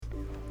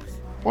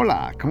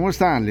Hola, ¿cómo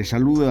están? Les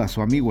saluda a su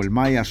amigo el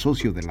Maya,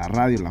 socio de la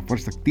radio La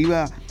Fuerza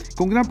Activa.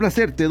 Con gran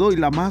placer te doy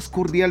la más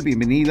cordial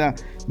bienvenida.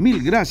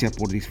 Mil gracias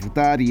por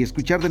disfrutar y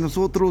escuchar de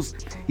nosotros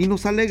y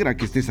nos alegra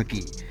que estés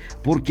aquí,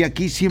 porque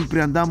aquí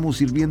siempre andamos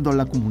sirviendo a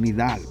la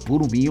comunidad al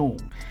puro millón,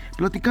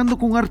 platicando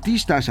con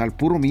artistas al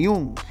puro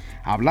millón,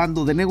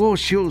 hablando de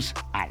negocios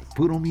al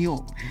puro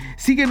millón.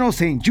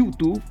 Síguenos en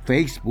YouTube,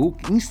 Facebook,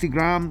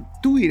 Instagram,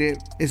 Twitter,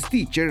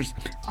 Stitchers,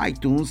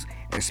 iTunes,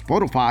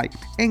 Spotify,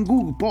 en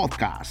Google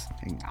Podcast,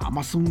 en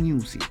Amazon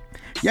Music.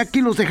 Y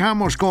aquí los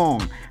dejamos con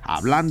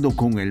Hablando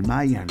con el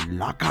Maya en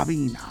la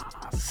cabina.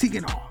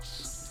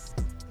 Síguenos.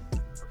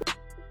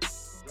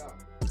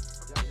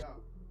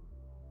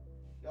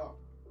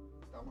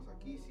 Estamos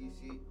aquí,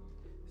 sí.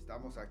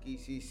 Estamos aquí,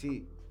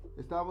 sí.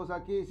 Estamos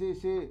aquí,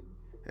 sí.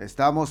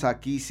 Estamos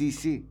aquí,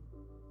 sí.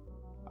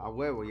 A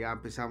huevo, ya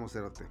empezamos,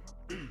 cerote.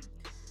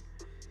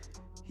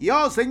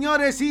 Yo,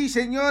 señores y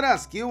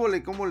señoras, ¿qué hubo?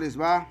 ¿Cómo les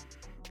va?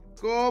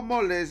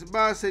 ¿Cómo les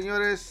va,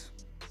 señores?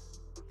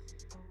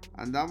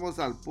 Andamos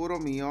al puro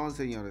millón,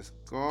 señores.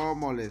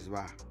 ¿Cómo les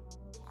va?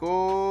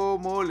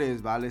 ¿Cómo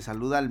les va? Les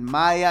saluda el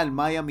Maya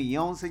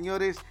Millón,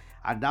 señores.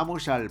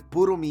 Andamos al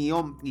puro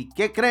millón. ¿Y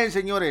qué creen,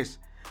 señores?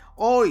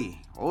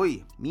 Hoy,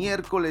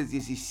 miércoles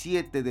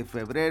 17 de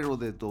febrero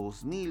de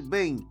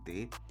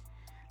 2020,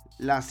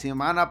 la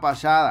semana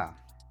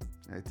pasada,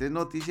 esta es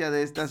noticia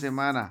de esta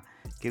semana,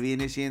 que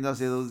viene siendo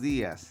hace 2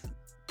 días,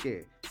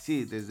 que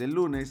sí, desde el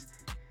lunes,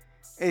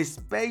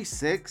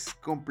 SpaceX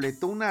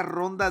completó una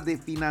ronda de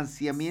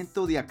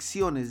financiamiento de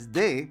acciones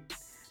de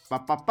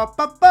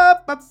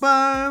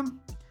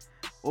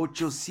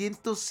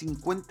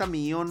 850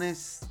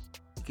 millones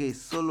que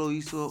solo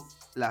hizo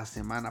la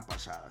semana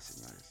pasada,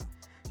 señores.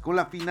 Con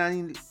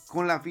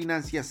la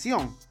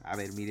financiación, a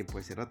ver, miren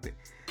pues, cerote,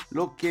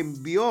 lo que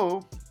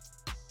envió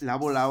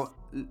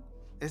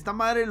esta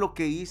madre, lo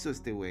que hizo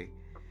este güey,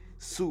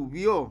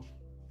 subió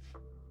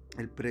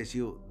el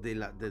precio de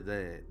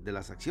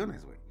las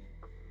acciones, güey.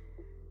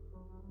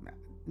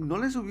 No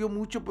le subió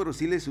mucho, pero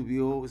sí le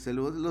subió,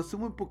 lo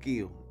subió un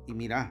poquillo. Y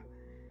mira,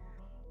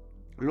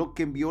 lo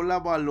que envió la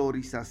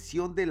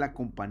valorización de la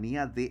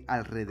compañía de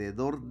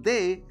alrededor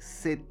de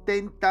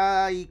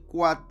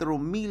 74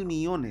 mil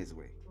millones,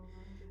 güey.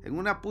 En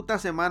una puta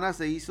semana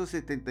se hizo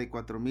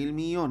 74 mil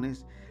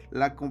millones.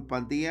 La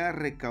compañía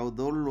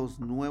recaudó los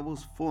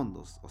nuevos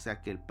fondos. O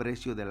sea que el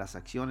precio de las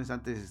acciones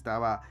antes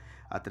estaba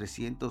a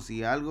 300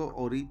 y algo.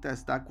 Ahorita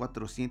está a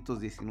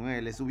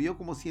 419. Le subió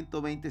como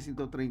 120,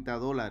 130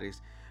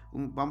 dólares.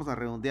 Vamos a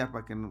redondear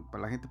para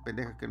la gente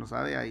pendeja que no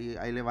sabe.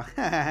 Ahí le va.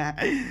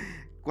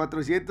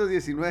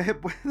 419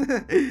 pues.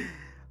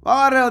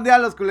 Vamos a redondear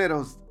los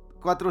culeros.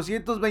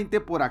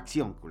 420 por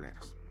acción,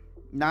 culeros.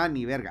 Nada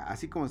ni verga,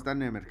 así como está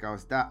en el mercado,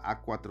 está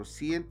a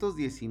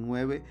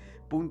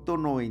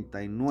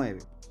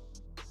 419.99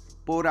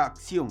 por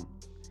acción,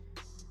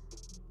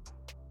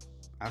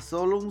 a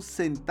solo un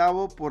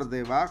centavo por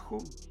debajo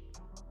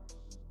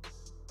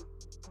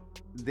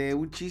de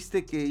un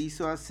chiste que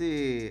hizo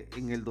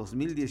en el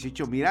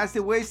 2018. Mira, ese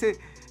güey se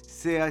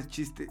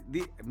chiste.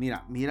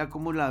 Mira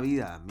cómo es la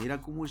vida, mira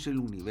cómo es el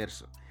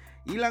universo.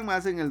 Elon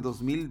Musk en el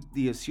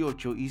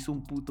 2018 hizo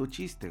un puto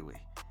chiste, güey.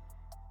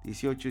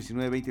 18,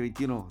 19, 20,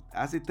 21.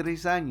 Hace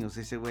 3 años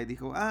ese güey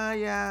dijo,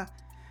 ya,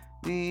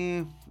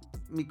 mi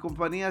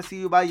compañía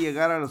sí va a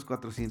llegar a los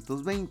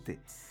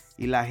 420.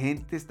 Y la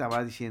gente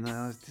estaba diciendo,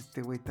 no,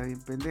 este güey está bien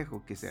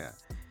pendejo. Que sea,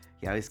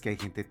 ya ves que hay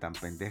gente tan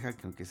pendeja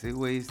que aunque ese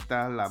güey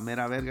está la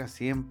mera verga,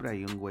 siempre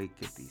hay un güey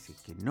que te dice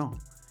que no.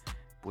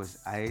 Pues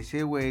a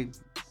ese güey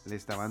le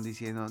estaban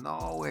diciendo, no,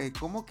 güey,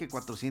 ¿cómo que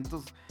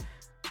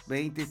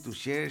 420 tus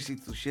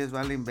shares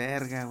valen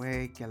verga,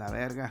 güey, que a la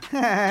verga?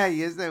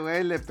 Y ese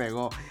güey le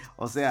pegó.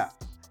 O sea,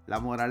 la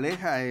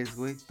moraleja es,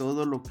 güey,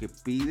 todo lo que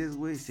pides,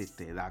 güey, se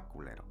te da,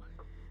 culero.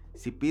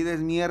 Si pides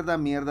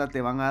mierda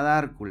te van a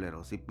dar,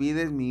 culero. Si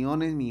pides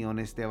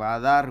millones te va a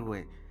dar,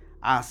 güey.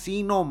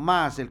 Así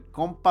nomás, el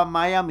compa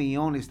Maya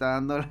Millón le está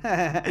dando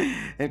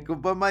el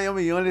compa Maya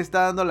Millón le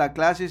está dando la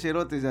clase,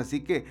 cerotes.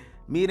 Así que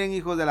miren,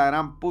 hijos de la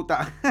gran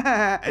puta.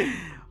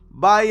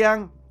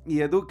 Vayan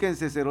y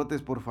edúquense,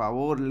 cerotes, por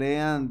favor.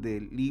 Lean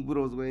de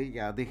libros, güey.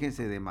 Ya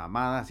déjense de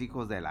mamadas,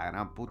 hijos de la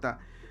gran puta.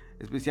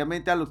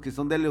 Especialmente a los que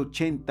son del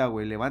 80,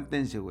 güey.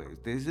 Levántense, güey.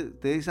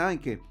 Ustedes saben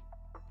que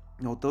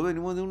nosotros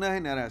venimos de una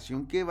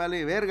generación que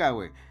vale verga,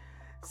 güey.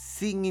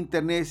 Sin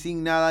internet,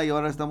 sin nada. Y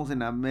ahora estamos en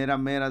la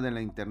mera de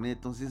la internet.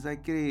 Entonces hay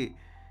que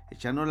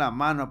echarnos la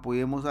mano.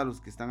 Apoyemos a los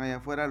que están allá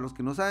afuera. Los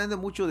que no saben de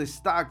mucho de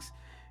stocks.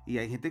 Y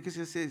hay gente que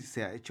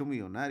se ha hecho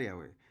millonaria,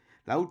 güey.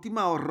 La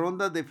última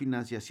ronda de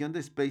financiación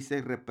de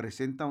SpaceX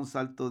representa un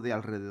salto de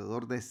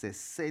alrededor de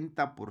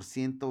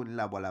 60% en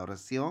la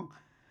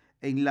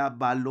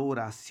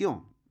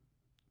valoración.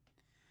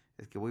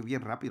 Es que voy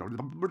bien rápido.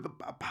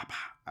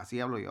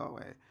 Así hablo yo,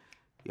 güey.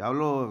 Yo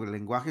hablo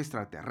lenguaje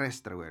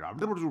extraterrestre, güey. Ya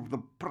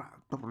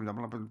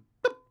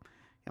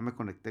me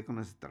conecté con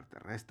los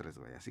extraterrestres,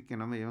 güey. Así que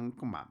no me lleven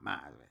con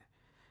mamás, güey.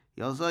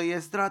 Yo soy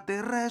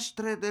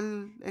extraterrestre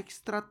del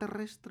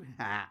extraterrestre.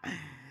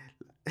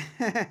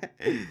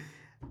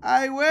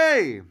 Ay,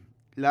 güey.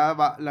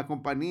 La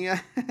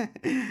compañía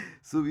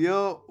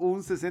subió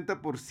un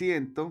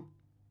 60%.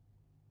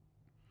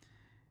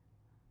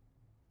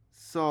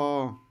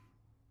 So,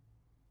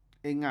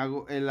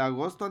 el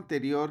agosto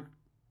anterior,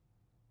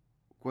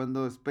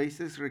 cuando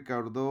SpaceX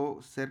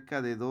recaudó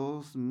cerca de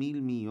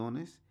 2.000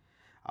 millones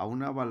a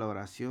una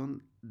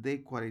valoración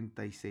de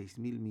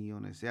 46.000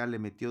 millones. O sea, le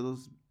metió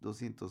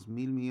 200.000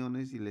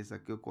 millones y le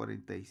sacó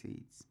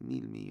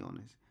 46.000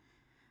 millones.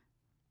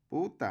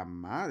 Puta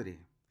madre.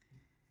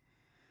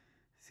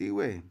 Sí,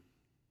 güey.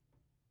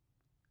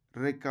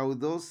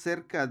 Recaudó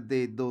cerca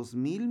de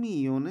 2.000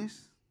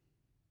 millones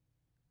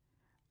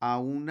a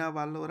una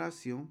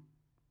valoración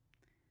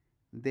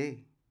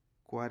de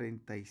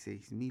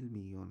 46.000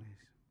 millones.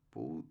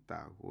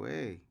 Puta,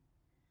 güey.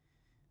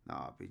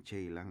 No,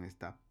 pinche Elon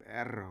está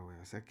perro, güey.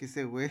 O sea que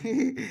ese güey,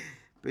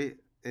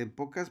 en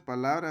pocas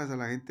palabras, a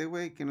la gente,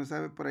 güey, que no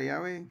sabe por allá,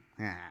 güey.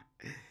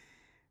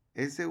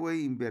 Ese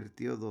güey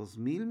invirtió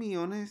 2.000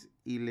 millones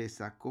y le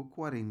sacó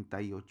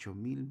 48.000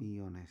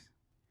 millones.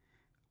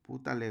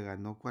 Puta, le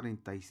ganó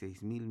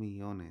 46.000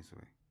 millones,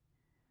 güey.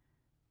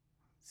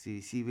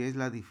 Si ves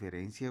la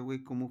diferencia,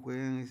 güey, cómo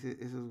juegan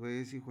esos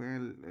güeyes y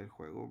juegan el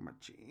juego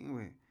machín,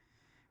 güey.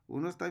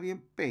 Uno está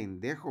bien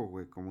pendejo,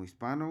 güey. Como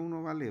hispano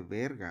uno vale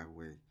verga,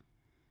 güey.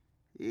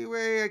 Y,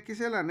 güey, hay que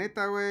ser la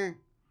neta, güey.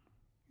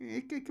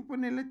 Es que hay que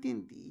poner la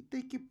tiendita,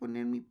 hay que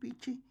poner mi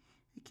pinche,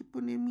 hay que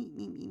poner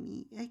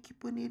hay que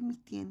poner mi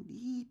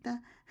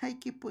tiendita, hay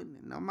que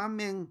poner, no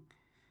mamen,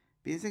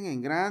 piensen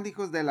en grande,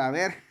 hijos de la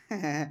ver.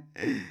 Me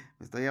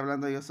estoy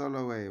hablando yo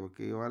solo, güey,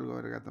 porque yo valgo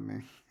verga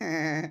también.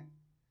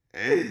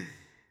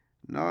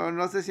 No,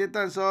 no se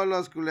sientan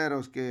solos,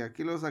 culeros, que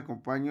aquí los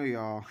acompaño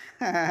yo.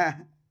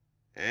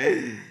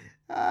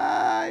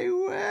 Ay,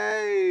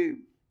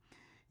 güey.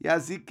 Y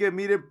así que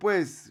mire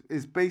pues,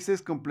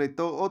 SpaceX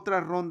completó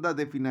otra ronda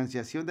de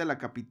financiación de la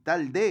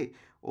capital de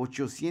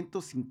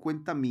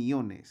 850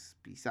 millones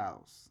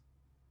pisados.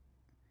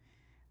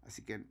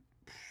 Así que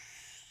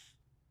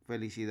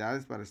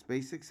felicidades para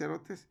SpaceX,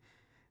 cerotes.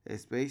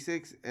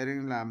 SpaceX era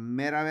en la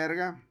mera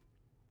verga.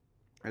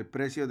 El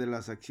precio de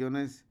las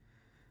acciones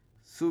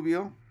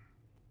subió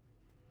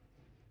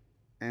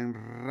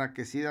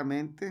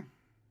enraquecidamente.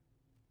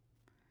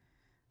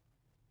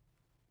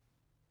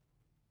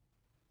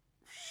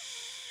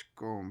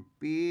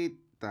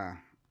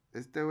 Compita.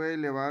 Este güey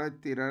le va a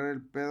tirar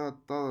el pedo a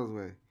todos,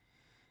 güey.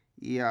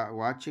 Y a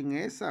watching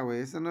esa,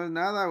 güey. Eso no es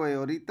nada, güey.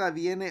 Ahorita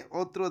viene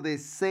otro de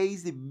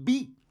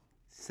 6B.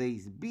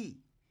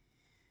 6B.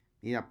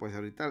 Mira, pues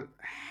ahorita,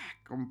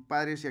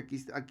 compadre, si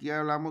aquí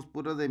hablamos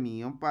puro de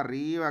millón para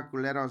arriba,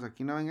 culeros.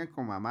 Aquí no vengan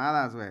con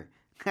mamadas, güey.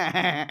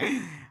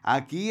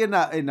 Aquí en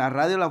la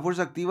radio La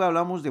Fuerza Activa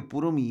hablamos de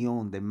puro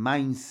millón, de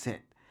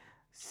mindset.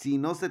 Si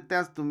no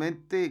seteas tu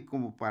mente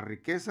como para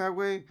riqueza,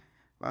 güey,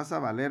 vas a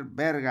valer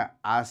verga.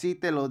 Así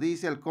te lo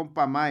dice el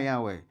compa Maya,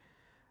 güey.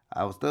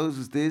 A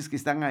ustedes que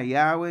están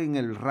allá, güey, en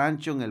el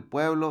rancho, en el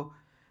pueblo.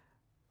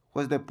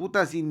 Pues de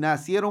puta, si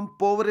nacieron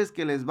pobres,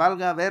 que les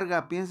valga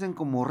verga. Piensen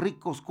como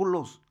ricos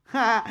culos.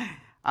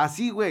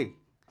 Así, güey.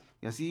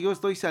 Y así yo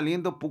estoy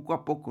saliendo poco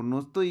a poco. No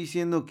estoy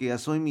diciendo que ya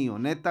soy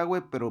milloneta,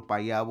 güey, pero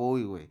para allá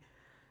voy, güey.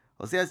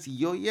 O sea, si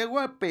yo llego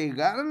a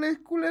pegarles,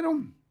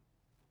 culero.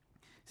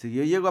 Si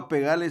yo llego a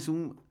pegarles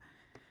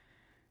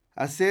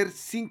hacer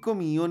 5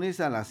 millones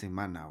a la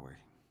semana, güey.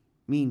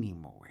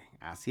 Mínimo, güey.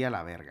 Así a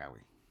la verga,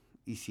 güey.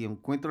 Y si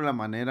encuentro la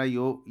manera,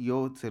 yo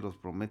se los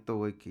prometo,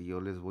 güey, que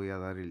yo les voy a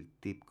dar el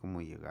tip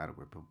cómo llegar,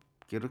 güey. Pero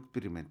quiero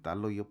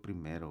experimentarlo yo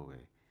primero,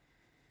 güey.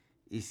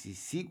 Y si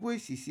sí, güey,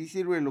 si sí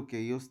sirve lo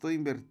que yo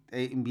estoy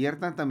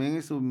inviertan también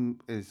en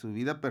su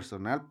vida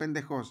personal,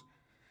 pendejos.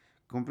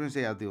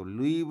 Cómprense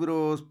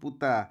audiolibros,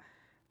 puta.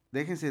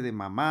 Déjense de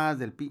mamás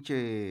del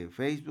pinche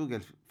Facebook.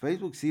 El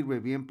Facebook sirve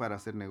bien para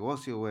hacer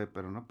negocio, güey,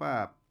 pero no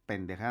para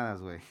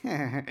pendejadas, güey.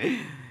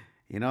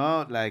 You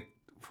know, like,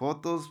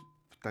 fotos,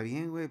 está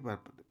bien, güey,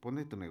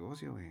 pone tu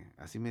negocio, güey.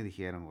 Así me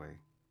dijeron, güey.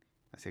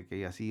 Así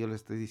que así yo le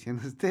estoy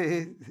diciendo a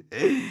ustedes.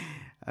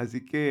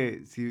 Así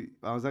que sí,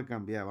 vamos a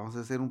cambiar, vamos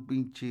a hacer un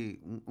pinche,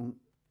 un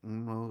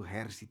nuevo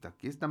ejército.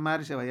 Aquí esta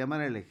madre se va a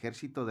llamar el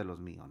ejército de los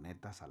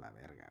millonetas a la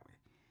verga, güey.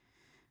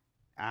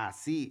 Ah,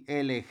 sí,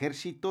 el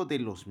ejército de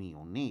los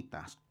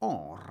millonetas.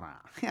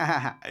 ¡Horra!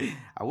 Ah,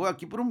 güey,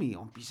 aquí por un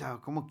millón,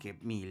 pisado, como que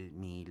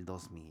 1,000,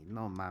 2,000,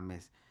 no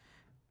mames.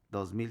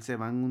 2,000 se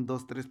van un,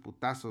 dos, tres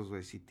putazos,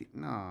 güey.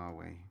 No,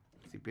 güey.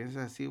 Si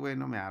piensas así, güey,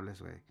 no me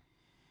hables, güey.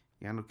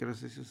 Ya no quiero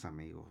ser sus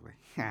amigos, güey.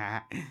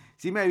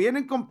 Si me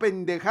vienen con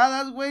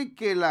pendejadas, güey,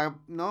 que la...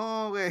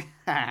 No, güey.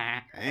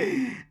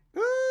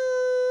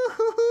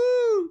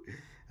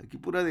 Aquí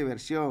pura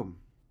diversión.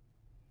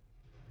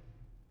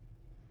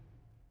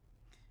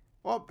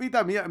 Oh,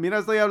 pita, mira, mira,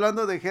 estoy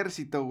hablando de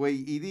ejército,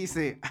 güey. Y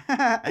dice,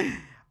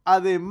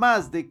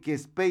 además de que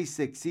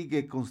SpaceX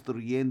sigue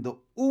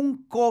construyendo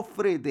un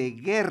cofre de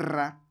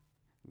guerra,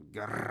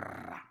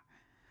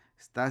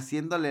 está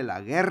haciéndole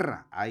la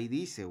guerra. Ahí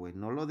dice, güey,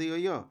 no lo digo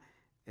yo.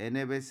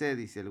 NBC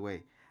dice el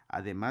güey.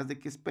 Además de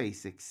que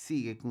SpaceX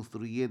sigue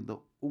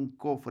construyendo un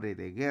cofre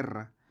de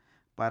guerra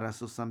para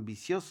sus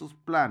ambiciosos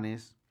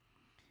planes,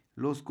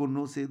 los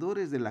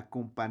conocedores de la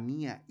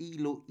compañía y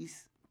los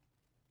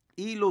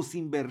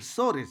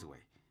inversores,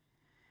 güey,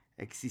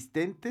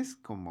 existentes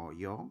como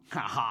yo.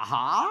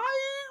 ¡Ay,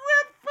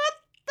 güey,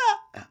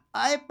 puta!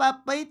 ¡Ay,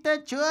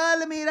 papita chulo!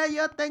 Mira,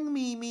 yo tengo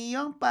mi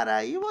millón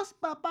para ir vos,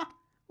 papá.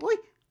 ¡Uy,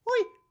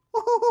 uy!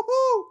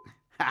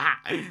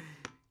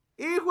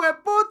 ¡Hijo de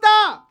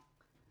puta!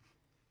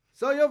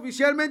 Soy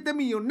oficialmente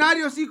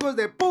millonarios, hijos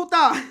de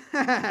puta.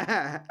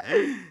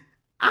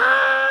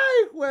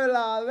 ¡Ay, hijo de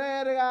la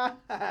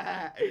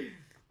verga!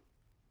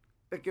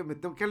 Es que me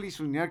tengo que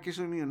alisuñar que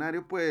soy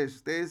millonario, pues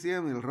ustedes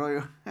síganme el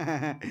rollo.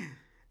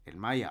 El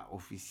Maya,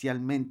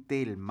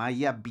 oficialmente el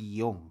Maya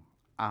Billón.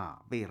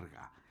 Ah,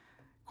 verga.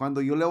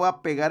 Cuando yo le voy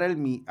a pegar al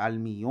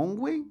millón,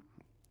 güey.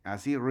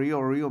 Así,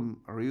 Rio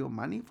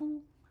Money,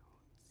 fool.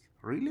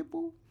 Really,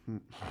 fool.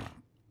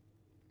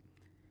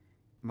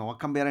 Me voy a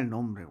cambiar el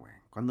nombre, güey.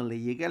 Cuando le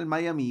llegue al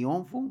Maya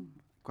Millón, fool.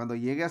 Cuando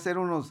llegue a ser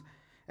unos...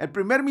 El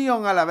primer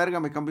millón a la verga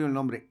me cambio el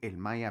nombre. El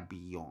Maya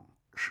Billón.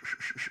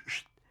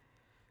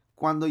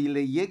 Cuando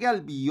le llegue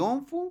al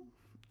billón, fool,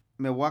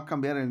 me voy a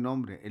cambiar el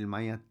nombre. El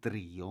Maya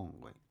Trillón,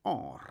 güey.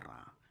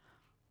 Horra.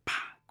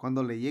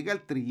 Cuando le llegue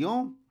al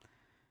trillón,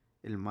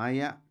 el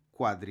Maya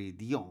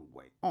Cuadridión,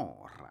 güey.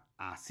 Horra.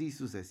 Así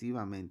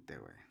sucesivamente,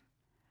 güey.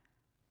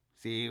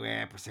 Sí,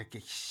 güey, pues es que,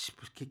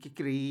 pues, ¿qué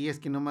creías?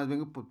 Que nomás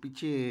vengo por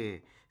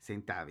pinche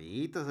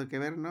centavitos o qué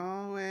ver,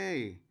 no,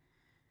 güey.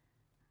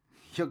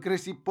 Yo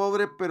crecí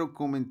pobre, pero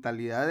con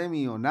mentalidad de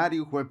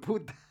millonario, hijo de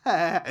puta.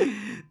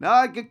 No,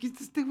 que aquí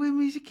está este güey,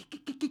 me dice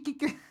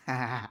que.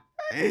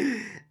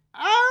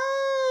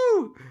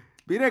 ¡Au!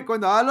 Mire,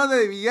 cuando hablo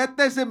de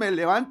billetes se me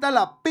levanta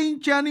la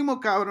pinche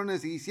ánimo,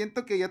 cabrones. Y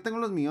siento que ya tengo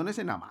los millones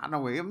en la mano,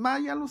 güey. Es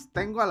más, ya los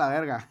tengo a la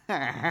verga.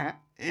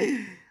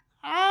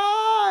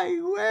 ¡Ay,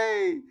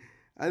 güey!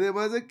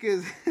 Además de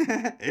que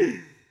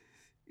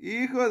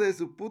hijo de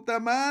su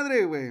puta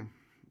madre, güey.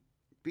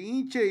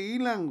 Pinche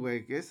Elon,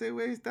 güey. Que ese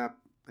güey está...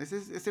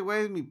 Ese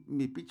güey es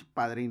mi pinche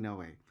padrino,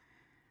 güey.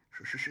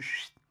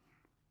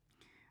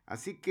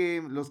 Así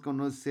que los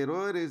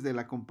conocedores de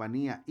la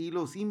compañía y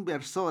los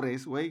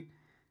inversores, güey,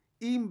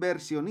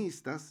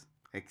 inversionistas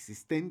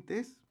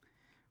existentes,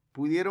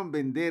 pudieron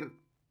vender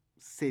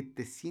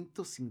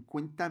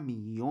 750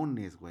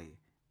 millones, güey,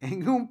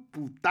 en un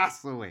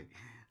putazo, güey.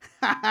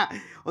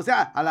 O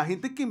sea, a la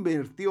gente que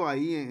invirtió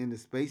ahí en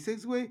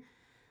SpaceX, güey,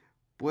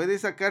 puede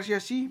sacarse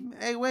así.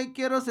 Hey, güey,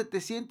 quiero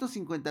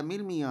 750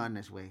 mil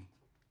millones, güey.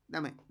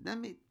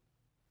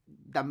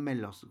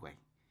 Dámelos, güey.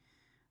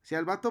 O sea,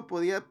 el vato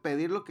podía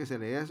pedir lo que se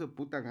le dé a su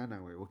puta gana,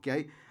 güey.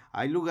 Porque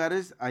hay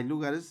lugares,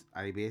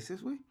 hay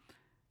veces, güey,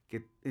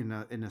 que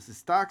en los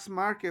stocks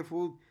market,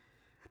 food,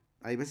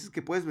 hay veces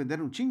que puedes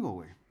vender un chingo,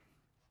 güey.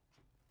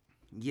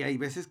 Y hay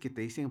veces que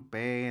te dicen,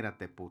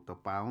 espérate,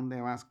 puto, ¿para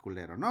dónde vas,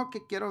 culero? No,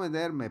 que quiero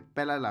vender, me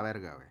pela la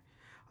verga, güey.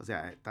 O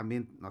sea,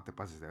 también no te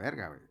pases de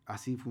verga, güey.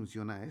 Así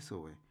funciona eso,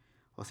 güey.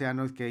 O sea,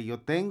 no es que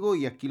yo tengo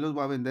y aquí los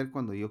voy a vender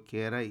cuando yo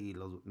quiera y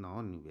los...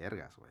 No, ni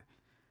vergas, güey.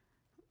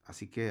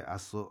 Así que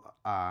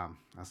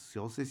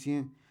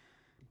asóciense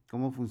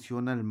cómo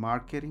funciona el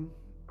marketing.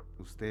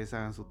 Ustedes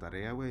hagan su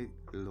tarea, güey.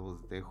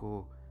 Los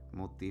dejo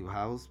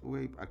motivados,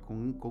 güey.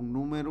 Con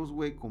números,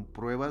 güey. Con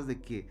pruebas de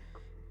que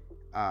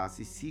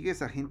si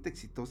sigues a gente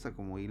exitosa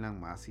como Elon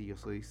Musk, y yo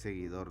soy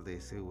seguidor de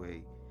ese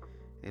güey.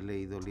 He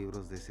leído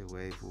libros de ese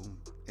güey.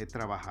 He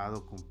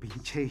trabajado con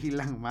pinche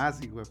Elon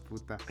Musk, güey,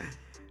 puta.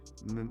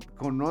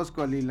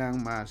 Conozco al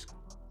Elon Musk.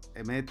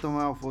 Me he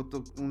tomado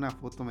una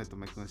foto me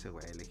tomé con ese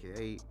güey. Le dije,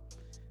 hey,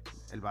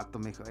 el vato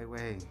me dijo, hey,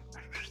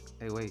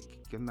 güey,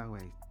 ¿qué onda,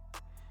 güey?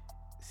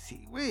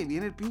 Sí, güey,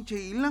 viene el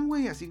pinche Elon,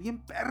 güey, así bien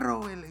perro,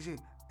 güey. Le dice,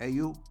 hey,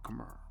 you,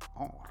 come here.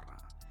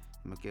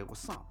 Y me quedé,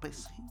 what's up,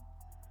 PC?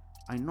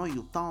 I know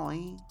you thought,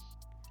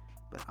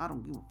 but I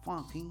don't give a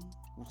fuck,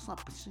 what's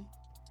up, PC? Me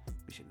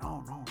dice,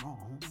 no,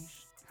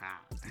 homies.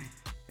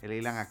 El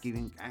Elon aquí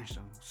bien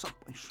gangster. What's up,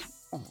 PC?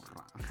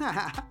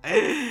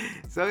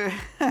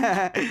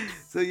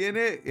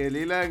 Viene el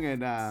Elon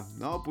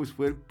no, pues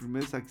fue el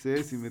primer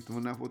success y me tomé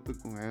una foto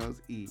con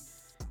ellos y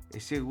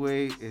ese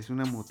güey es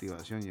una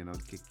motivación, you know,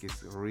 que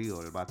es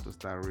real, el vato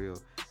está real,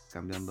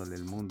 cambiándole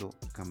el mundo,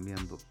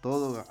 cambiando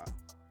todo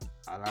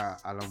a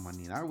la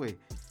humanidad, güey.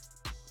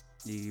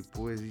 Y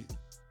pues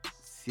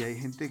si hay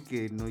gente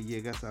que no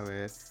llega a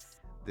saber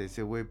de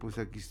ese güey, pues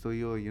aquí estoy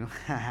yo, you know,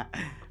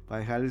 para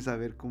dejarles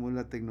saber cómo es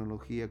la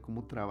tecnología,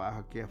 cómo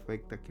trabaja, qué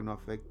afecta, qué no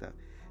afecta.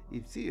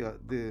 Y sí,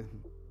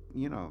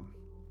 you know,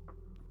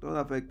 todo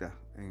afecta.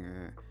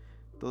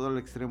 Todo el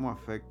extremo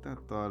afecta,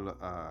 todo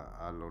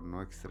a lo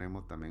no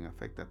extremo también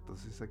afecta.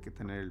 Entonces hay que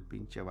tener el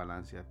pinche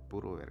balance,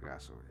 puro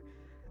vergazo, güey.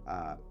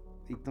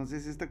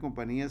 Entonces esta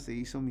compañía se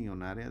hizo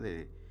millonaria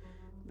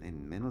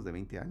en menos de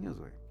 20 años,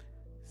 güey.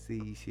 Se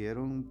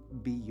hicieron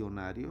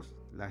billonarios.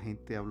 La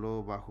gente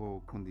habló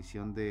bajo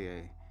condición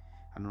de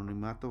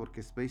anonimato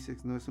porque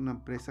SpaceX no es una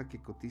empresa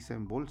que cotiza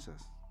en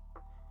bolsas.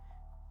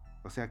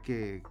 O sea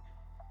que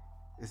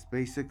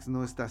SpaceX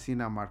no está así en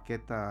la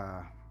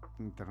marqueta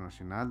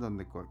internacional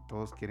donde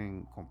todos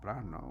quieren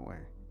comprar, ¿no, güey?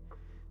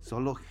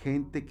 Solo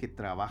gente que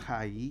trabaja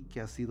ahí, que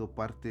ha sido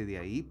parte de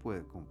ahí,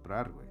 puede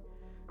comprar, güey.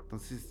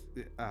 Entonces,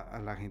 a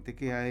la gente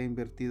que ha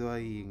invertido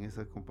ahí en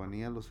esa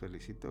compañía, los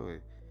felicito,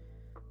 güey.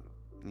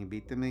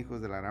 Invítenme,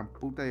 hijos de la gran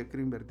puta, yo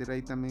quiero invertir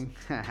ahí también.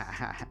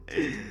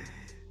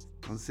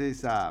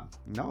 Entonces,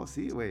 no,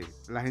 sí, güey.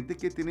 La gente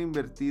que tiene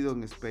invertido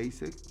en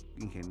SpaceX,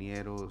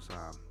 ingenieros,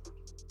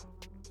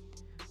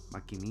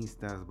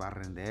 maquinistas,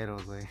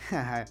 barrenderos, güey.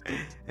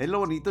 Es lo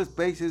bonito de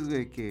SpaceX,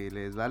 güey, que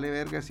les vale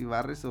verga si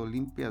barres o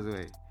limpias,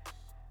 güey.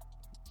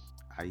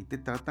 Ahí te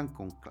tratan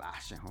con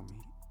clase,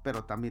 homie.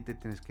 Pero también te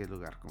tienes que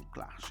lugar con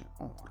clase.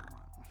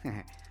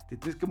 Te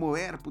tienes que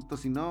mover, puto,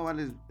 si no,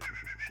 vales.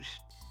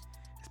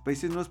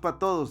 SpaceX no es para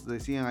todos,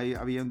 decían, ahí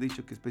habían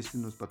dicho que SpaceX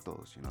no es para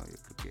todos, ¿no? Yo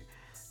creo que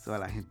toda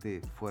la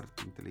gente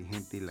fuerte,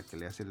 inteligente y la que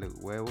le hace los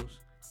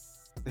huevos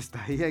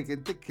está ahí. Hay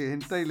gente que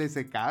entra y le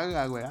se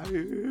caga, güey.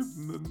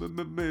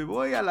 Me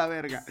voy a la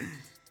verga.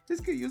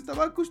 Es que yo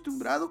estaba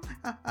acostumbrado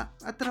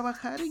a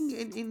trabajar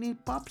en el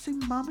Pops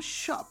and Mom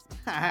Shop.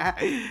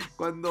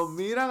 Cuando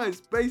miran a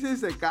SpaceX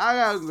se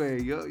cagan,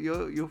 güey.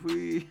 Yo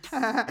fui...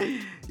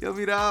 yo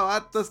miraba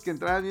vatos que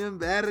entraban bien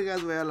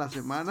vergas, güey, a la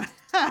semana.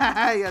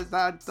 Ya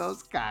estaban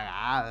todos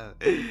cagados.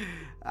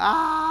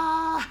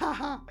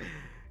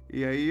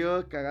 Y ahí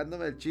yo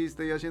cagándome el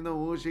chiste, yo haciendo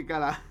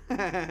música.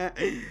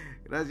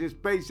 Gracias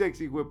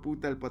SpaceX, hijo de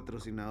puta, el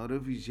patrocinador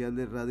oficial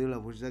de Radio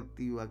La Fuerza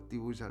Activa,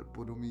 activos al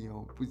puro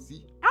mío. Pues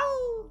sí.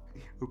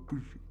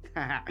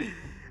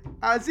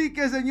 Así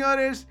que,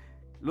 señores,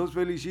 los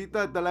felicito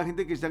a toda la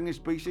gente que está en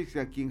SpaceX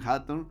aquí en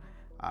Hatton.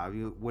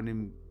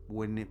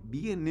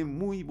 Vienen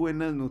muy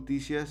buenas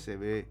noticias. Se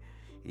ve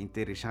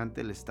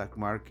interesante el stock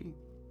market.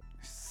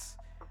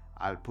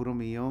 Al puro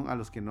millón. A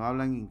los que no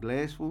hablan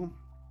inglés,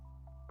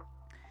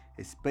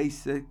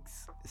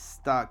 SpaceX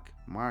stock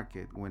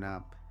market went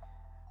up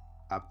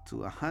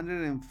to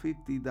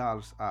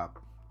 $150 up.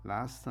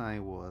 Last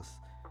time was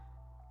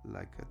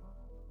like a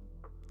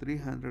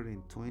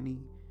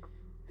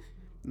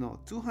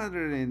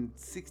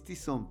 260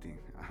 something,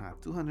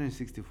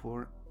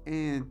 264,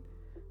 and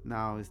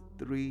now it's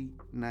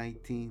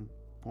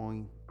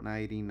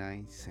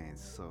 319.99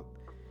 cents. So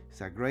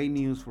it's a great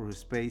news for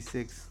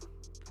SpaceX,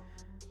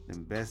 the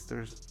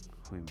investors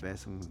who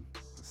invest in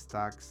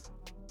stocks.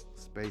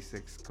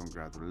 SpaceX,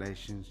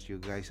 congratulations, you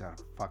guys are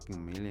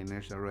fucking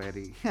millionaires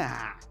already.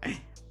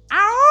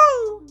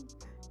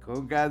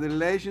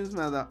 Congratulations,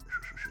 mother.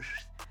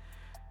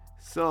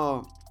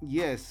 So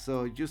yes,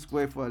 so just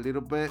wait for a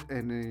little bit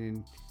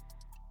and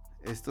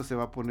esto se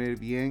va a poner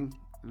bien.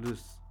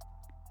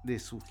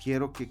 Les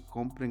sugiero que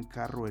compren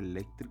carro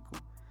eléctrico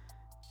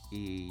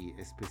y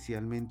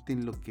especialmente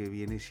en lo que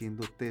viene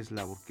siendo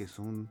Tesla, porque es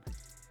un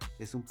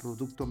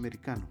producto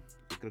americano.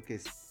 Yo creo que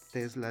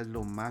Tesla es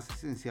lo más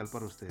esencial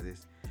para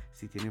ustedes.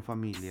 Si tienen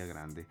familia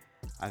grande,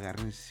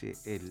 agárrense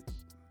el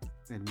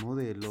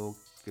modelo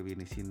que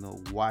viene siendo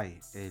Y,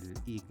 el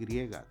Y.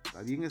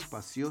 Está bien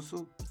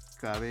espacioso,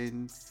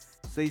 caben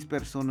 6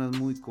 personas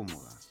muy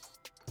cómodas.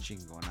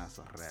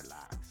 Chingonazo,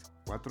 relax.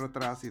 4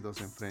 atrás y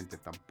 2 enfrente,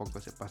 tampoco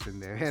se pasen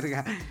de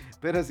verga.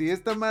 Pero si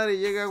esta madre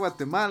llega a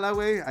Guatemala,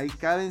 güey, ahí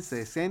caben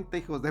 60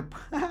 hijos de...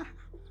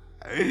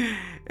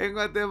 En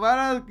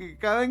Guatemala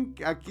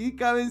aquí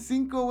caben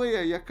 5, güey,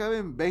 allá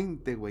caben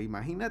 20, güey.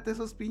 Imagínate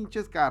esos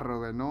pinches carros,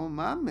 güey, no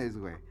mames,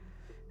 güey.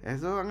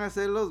 Eso van a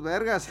ser los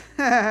vergas.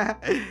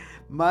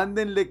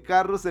 Mándenle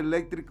carros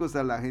eléctricos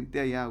a la gente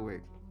allá,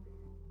 güey.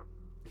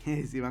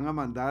 Si van a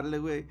mandarle,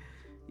 güey,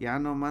 ya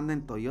no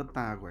manden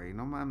Toyota, güey.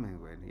 No mames,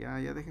 güey. Ya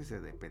déjense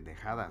de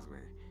pendejadas,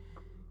 güey.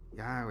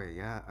 Ya, güey,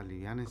 ya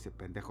aliviánense,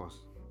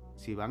 pendejos.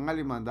 Si van a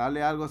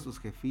mandarle algo a sus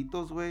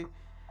jefitos, güey,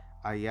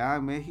 allá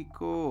en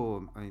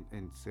México,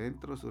 en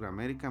Centro,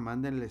 Suramérica,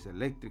 mándenles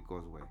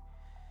eléctricos, güey.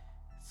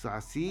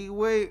 Así,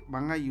 güey,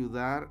 van a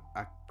ayudar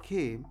a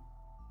que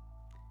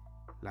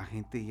la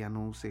gente ya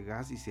no use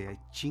gas y se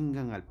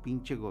chingan al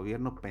pinche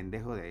gobierno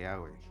pendejo de allá,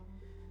 güey.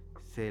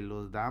 Se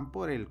los dan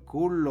por el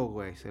culo,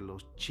 güey. Se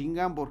los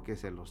chingan porque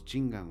se los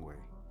chingan, güey.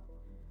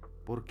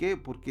 ¿Por qué?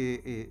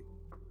 Porque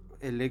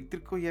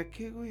eléctrico, ¿ya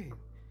qué, güey?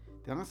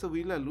 Te van a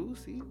subir la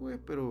luz, sí, güey,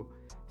 pero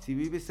si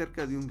vives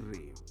cerca de un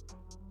río.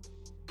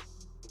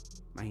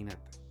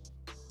 Imagínate,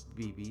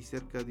 viví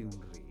cerca de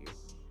un río.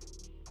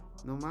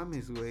 No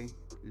mames, güey.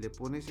 Le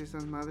pones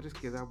esas madres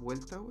que da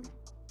vuelta, güey.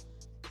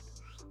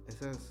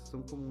 Esas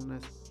son como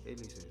unas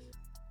hélices.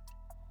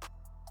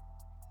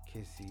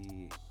 Que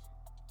si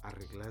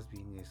arreglas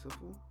bien eso,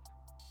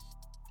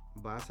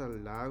 vas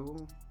al lago,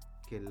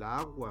 que el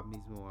agua,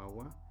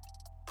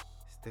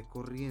 esté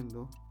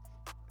corriendo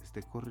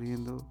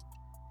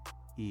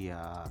y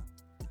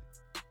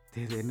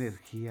te dé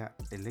energía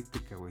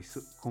eléctrica, güey.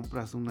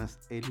 Compras unas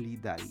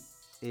LED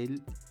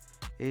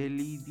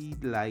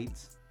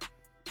lights,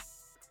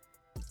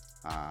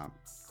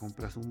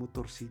 compras un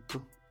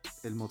motorcito.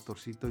 El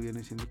motorcito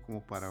viene siendo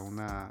como para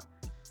una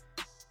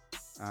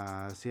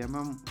se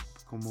llama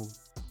como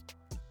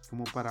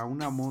para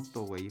una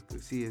moto, güey.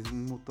 Sí, es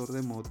un motor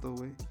de moto,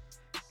 güey,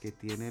 que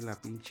tiene la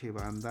pinche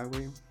banda,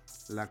 güey.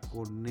 La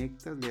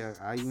conectas,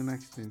 hay una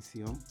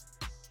extensión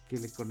que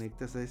le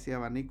conectas a ese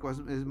abanico.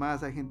 Es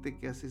más, hay gente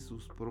que hace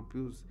sus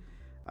propios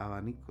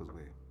abanicos,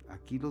 güey.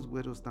 Aquí los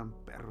güeros están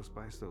perros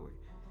para esto, güey.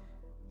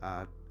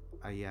 Ah,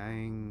 allá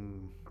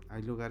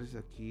hay lugares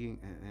aquí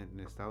en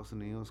Estados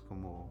Unidos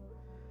como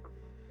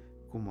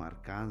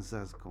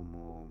Arkansas,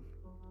 como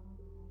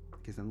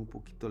que están un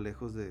poquito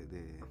lejos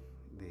de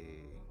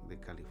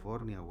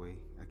California,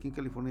 güey. Aquí en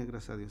California,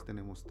 gracias a Dios,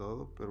 tenemos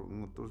todo, pero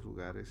en otros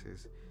lugares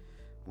es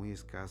muy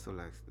escaso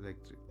la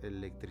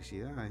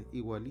electricidad,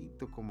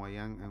 igualito como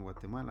allá en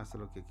Guatemala,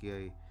 solo que aquí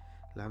hay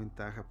la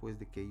ventaja, pues,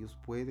 de que ellos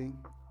pueden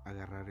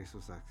agarrar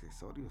esos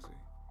accesorios, güey.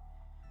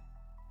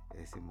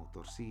 Ese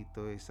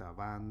motorcito, esa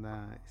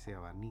banda, ese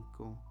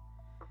abanico,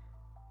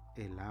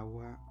 el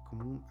agua,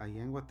 como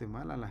allá en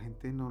Guatemala la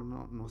gente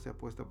no se ha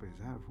puesto a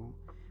pensar, ¿no?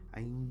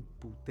 Hay un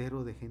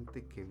putero de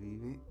gente que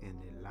vive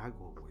en el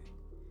lago, güey,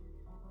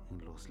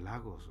 en los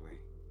lagos,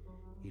 güey,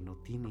 y no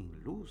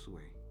tienen luz,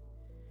 güey,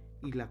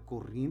 y la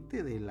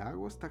corriente del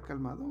agua está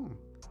calmadón,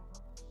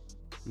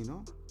 you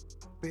know?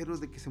 Pero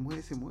de que se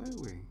mueve,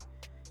 güey.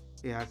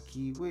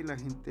 Aquí, güey, la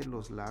gente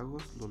los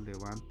lagos los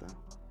levanta,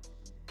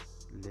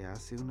 le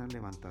hace una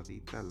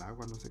levantadita al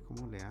agua, no sé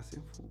cómo le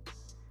hacen,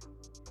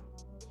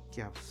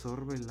 que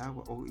absorbe el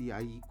agua. Y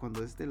ahí,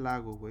 cuando es del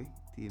lago, güey,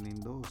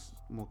 tienen dos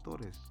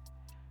motores.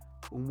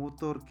 Un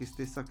motor que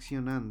esté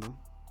accionando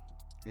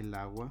el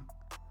agua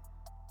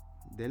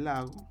del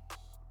lago,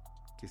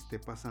 que esté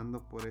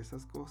pasando por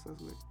esas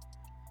cosas, güey.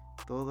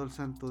 Todo el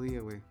santo día,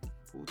 güey.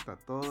 Puta,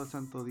 todo el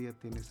santo día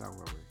tienes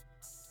agua, güey.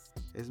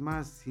 Es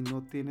más, si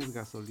no tienes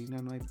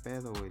gasolina, no hay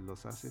pedo, güey.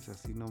 Los haces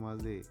así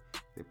nomás de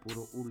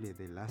puro hule,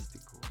 de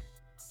elástico,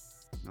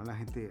 güey. No, la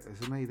gente,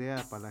 es una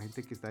idea para la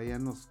gente que está allá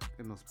en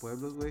los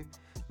pueblos, güey.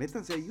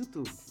 Métanse a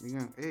YouTube,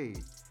 digan, hey,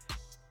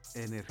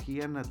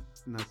 energía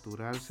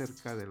natural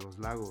cerca de los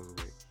lagos,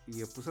 güey.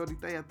 Y pues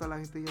ahorita ya toda la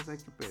gente ya sabe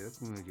qué pedo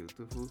con el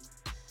YouTube.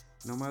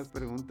 Nomás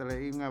pregúntale,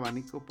 hay un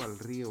abanico para el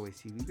río, güey.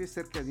 Si vives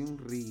cerca de un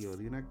río,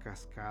 de una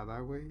cascada,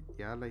 güey,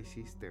 ya la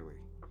hiciste, güey.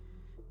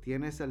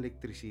 Tienes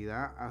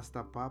electricidad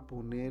hasta para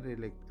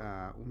poner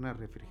una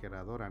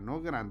refrigeradora,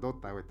 no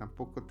grandota, güey,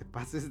 tampoco te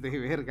pases de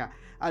verga.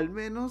 Al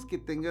menos que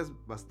tengas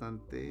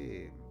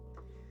bastante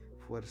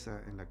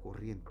fuerza en la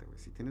corriente, güey.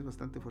 Si tienes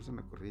bastante fuerza en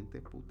la corriente,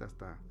 puta,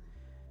 hasta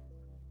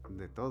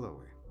de todo,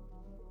 güey.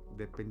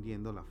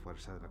 Dependiendo la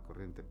fuerza de la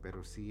corriente.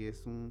 Pero si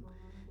es un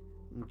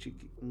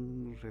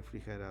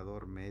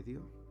refrigerador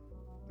medio,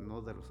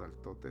 no de los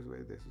altotes,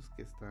 güey, de esos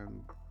que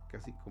están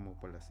casi como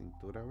por la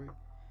cintura, güey.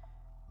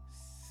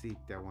 Sí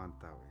te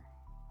aguanta, güey.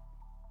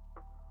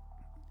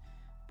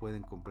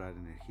 Pueden comprar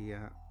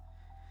energía,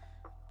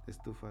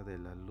 estufa de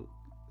la luz,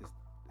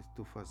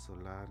 estufa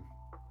solar,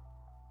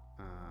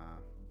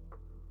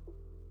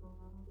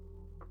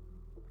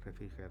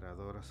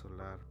 refrigeradora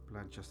solar,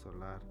 plancha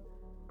solar.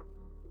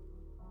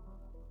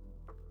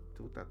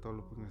 Todo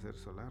lo pueden hacer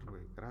solar,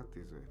 güey,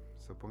 gratis, güey.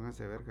 So,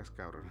 pónganse vergas,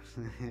 cabrón.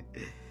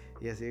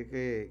 Y así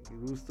que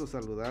gusto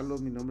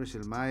saludarlos. Mi nombre es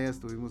Shelmaya.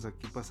 Estuvimos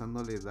aquí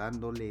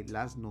dándole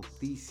las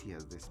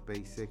noticias de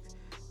SpaceX.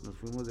 Nos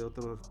fuimos de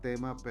otro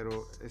tema,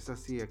 pero es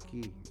así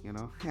aquí, you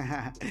know.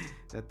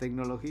 La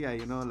tecnología,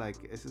 you know,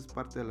 like, eso es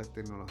parte de la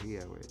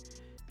tecnología, güey.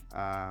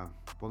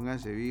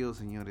 Pónganse vivos,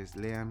 señores.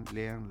 Lean.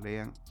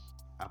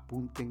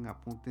 Apunten.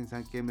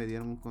 ¿Saben qué? Me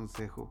dieron un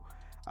consejo.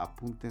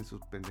 Apunten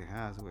sus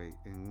pendejadas, güey,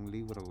 en un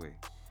libro, güey.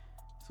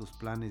 Sus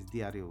planes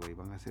diarios, güey,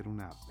 van a ser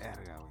una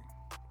verga, güey.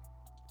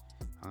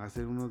 Van a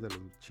ser uno de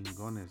los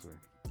chingones, güey.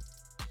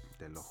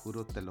 Te lo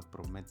juro, te lo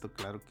prometo,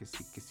 claro que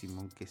sí, que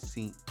Simón, que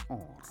sí.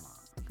 Oh,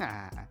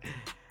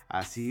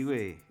 así,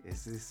 güey,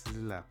 esa es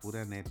la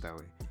pura neta,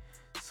 güey.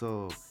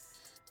 So,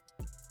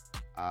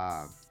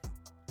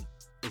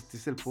 este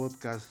es el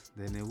podcast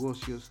de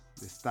negocios,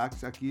 de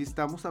stacks. Aquí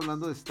estamos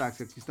hablando de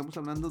stacks, aquí estamos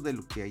hablando de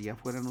lo que allá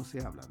afuera no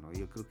se habla, ¿no?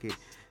 Yo creo que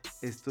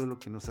esto es lo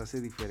que nos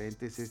hace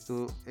diferentes,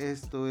 esto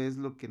es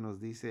lo que nos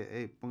dice,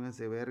 hey,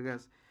 pónganse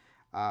vergas,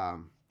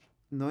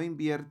 no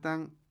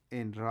inviertan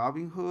en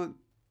Robinhood.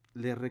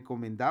 Les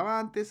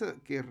recomendaba antes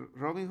que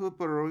Robinhood,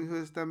 pero Robinhood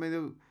está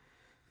medio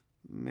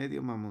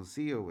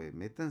mamoncillo, güey.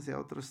 Métanse a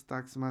otros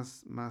stacks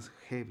más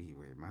heavy,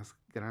 güey, más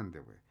grande,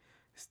 güey.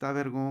 Está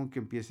vergón que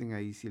empiecen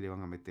ahí si le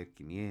van a meter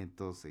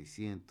 500,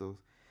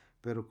 600.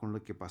 Pero con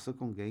lo que pasó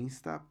con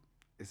GameStop,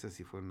 esa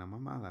sí fue una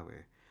mamada,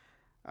 güey.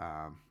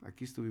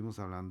 Aquí estuvimos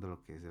hablando de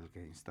lo que es el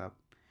GameStop.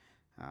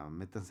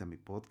 Métanse a mi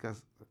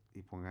podcast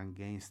y pongan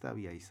GameStop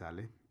y ahí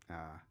sale.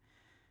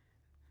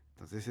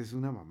 Entonces es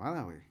una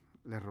mamada, güey.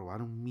 Le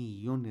robaron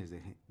millones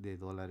de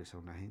dólares a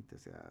una gente. O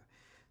sea,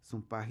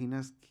 son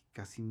páginas que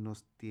casi no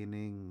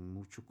tienen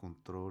mucho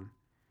control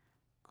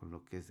con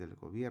lo que es del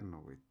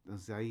gobierno, güey.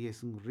 Entonces ahí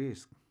es un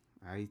riesgo.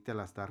 Ahí te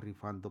la está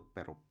rifando,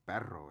 pero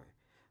perro, güey.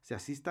 O sea,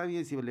 sí está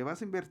bien. Si le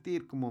vas a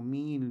invertir como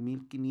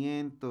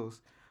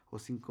 1,500 o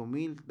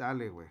 5,000,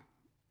 dale, güey.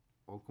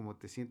 O como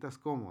te sientas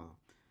cómodo.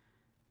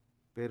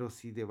 Pero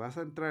si te vas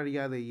a entrar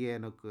ya de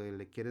lleno, que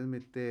le quieres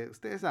meter,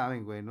 ustedes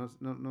saben, güey, no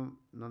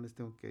les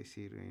tengo que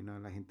decir, güey, ¿no?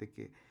 La gente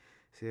que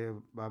se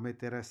va a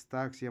meter a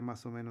stacks, ya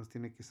más o menos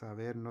tiene que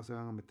saber, no se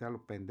van a meter a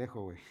lo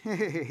pendejo, güey.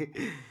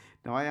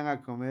 No vayan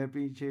a comer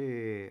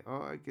pinche,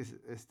 ay, que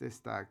este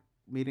stack,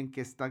 miren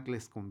qué stack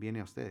les conviene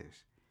a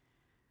ustedes.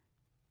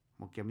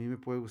 Como que a mí me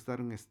puede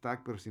gustar un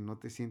stack, pero si no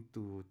te siente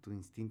tu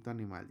instinto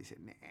animal, dice,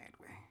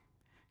 güey.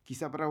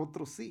 Quizá para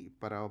otros sí,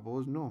 para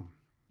vos no.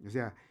 O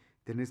sea,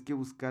 tenés que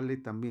buscarle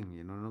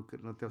también, no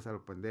te vas a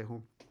lo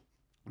pendejo,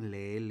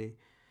 léele.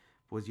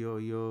 Pues yo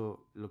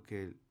lo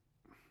que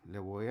le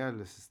voy a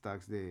los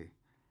stacks de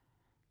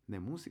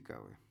música,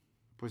 güey.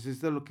 Pues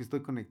esto es lo que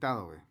estoy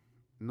conectado, güey.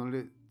 No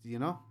le,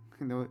 no,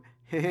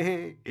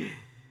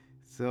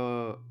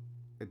 so,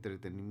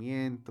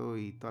 entretenimiento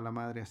y toda la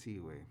madre así,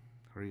 güey.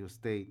 Real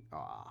estate.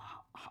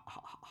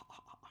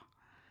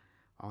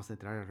 Vamos a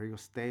entrar a real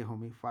estate,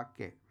 homie. Fuck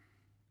it.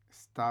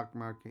 Stock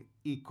market,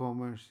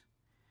 e-commerce,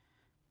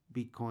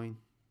 Bitcoin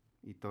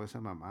y toda esa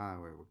mamada,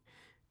 güey.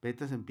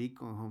 Betas en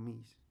Bitcoin,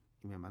 homies.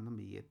 Y me mandan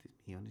billetes,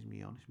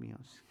 millones.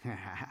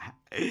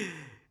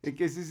 Es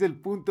que ese es el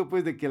punto,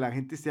 pues, de que la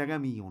gente se haga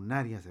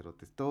millonaria,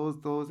 cerotes.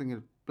 Todos en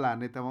el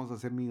planeta vamos a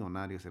ser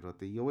millonarios,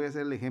 cerotes. Y yo voy a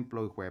hacer el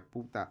ejemplo, hijo de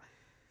puta.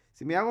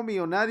 Si me hago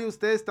millonario,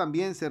 ustedes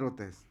también,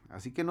 cerotes.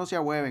 Así que no se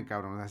ahueven,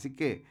 cabrón. Así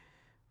que,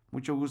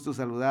 mucho gusto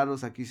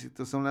saludarlos. Aquí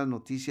estas son las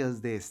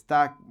noticias de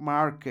Stock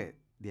Market,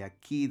 de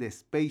aquí, de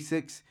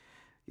SpaceX.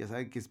 Ya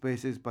saben que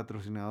SpaceX es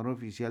patrocinador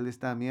oficial de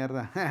esta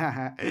mierda.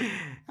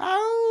 ¡Au!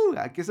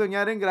 Hay que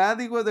soñar en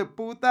grande, hijos de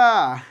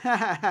puta.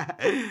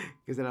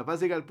 Que se la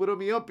pasen al puro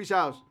mío,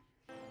 pichaos.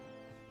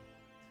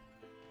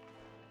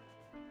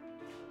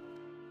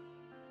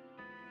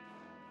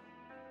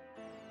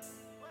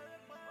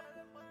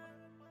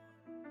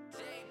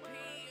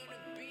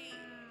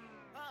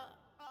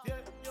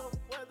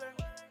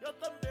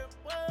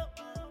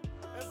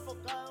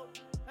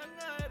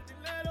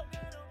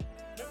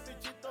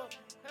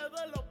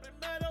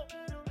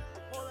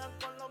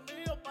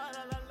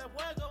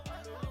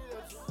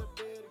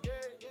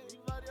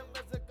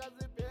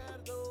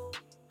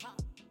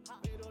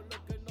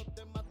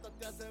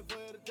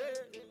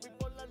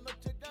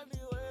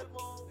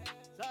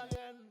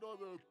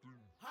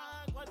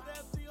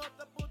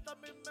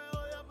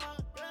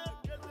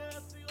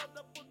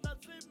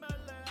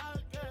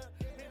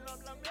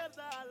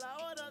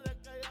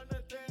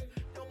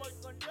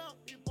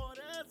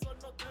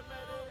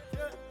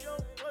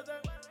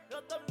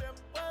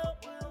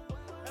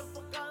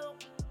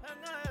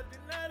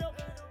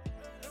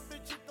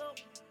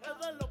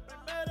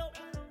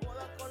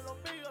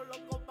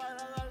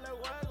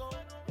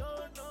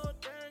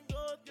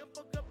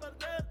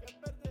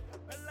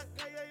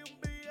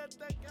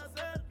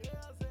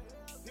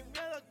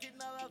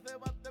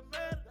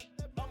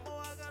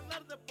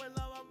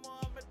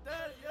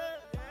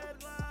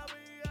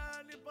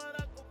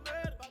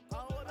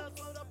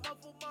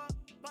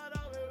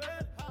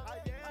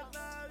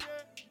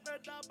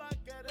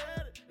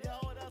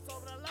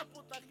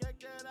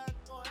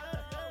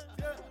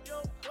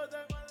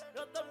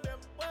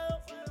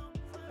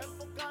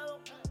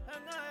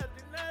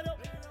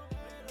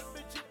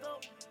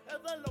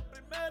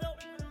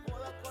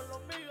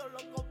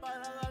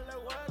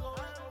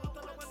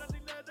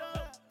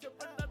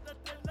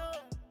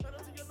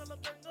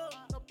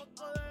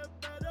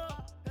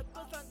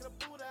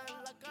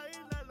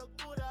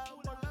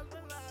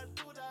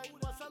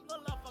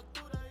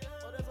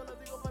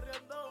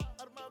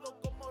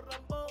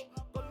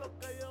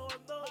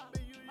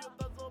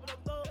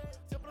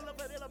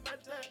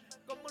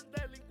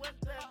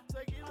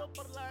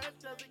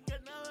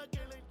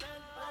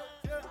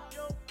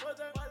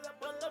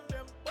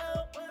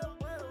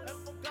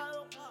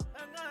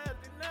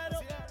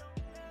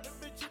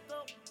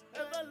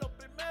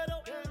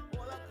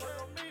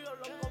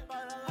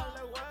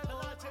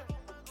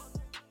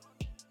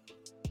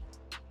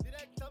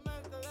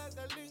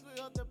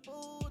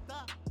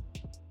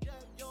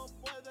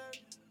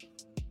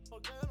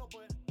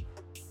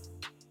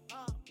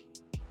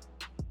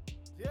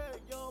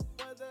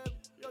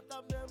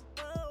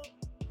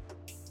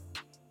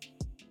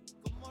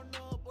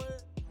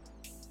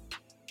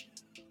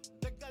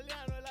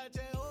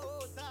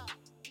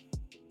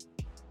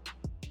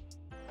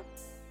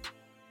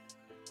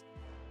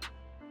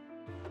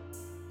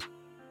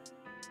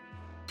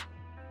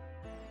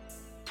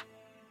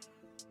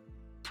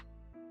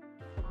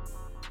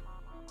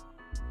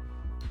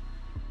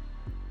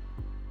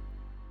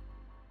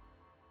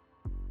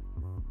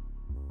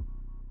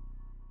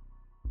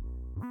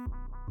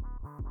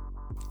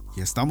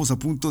 Ya estamos a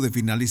punto de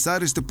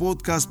finalizar este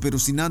podcast, pero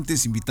sin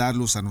antes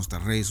invitarlos a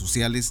nuestras redes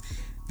sociales,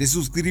 de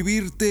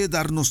suscribirte,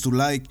 darnos tu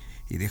like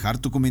y dejar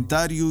tu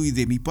comentario, y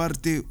de mi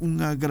parte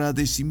un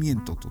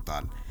agradecimiento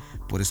total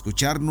por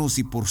escucharnos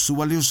y por su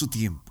valioso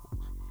tiempo.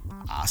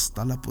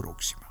 Hasta la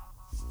próxima.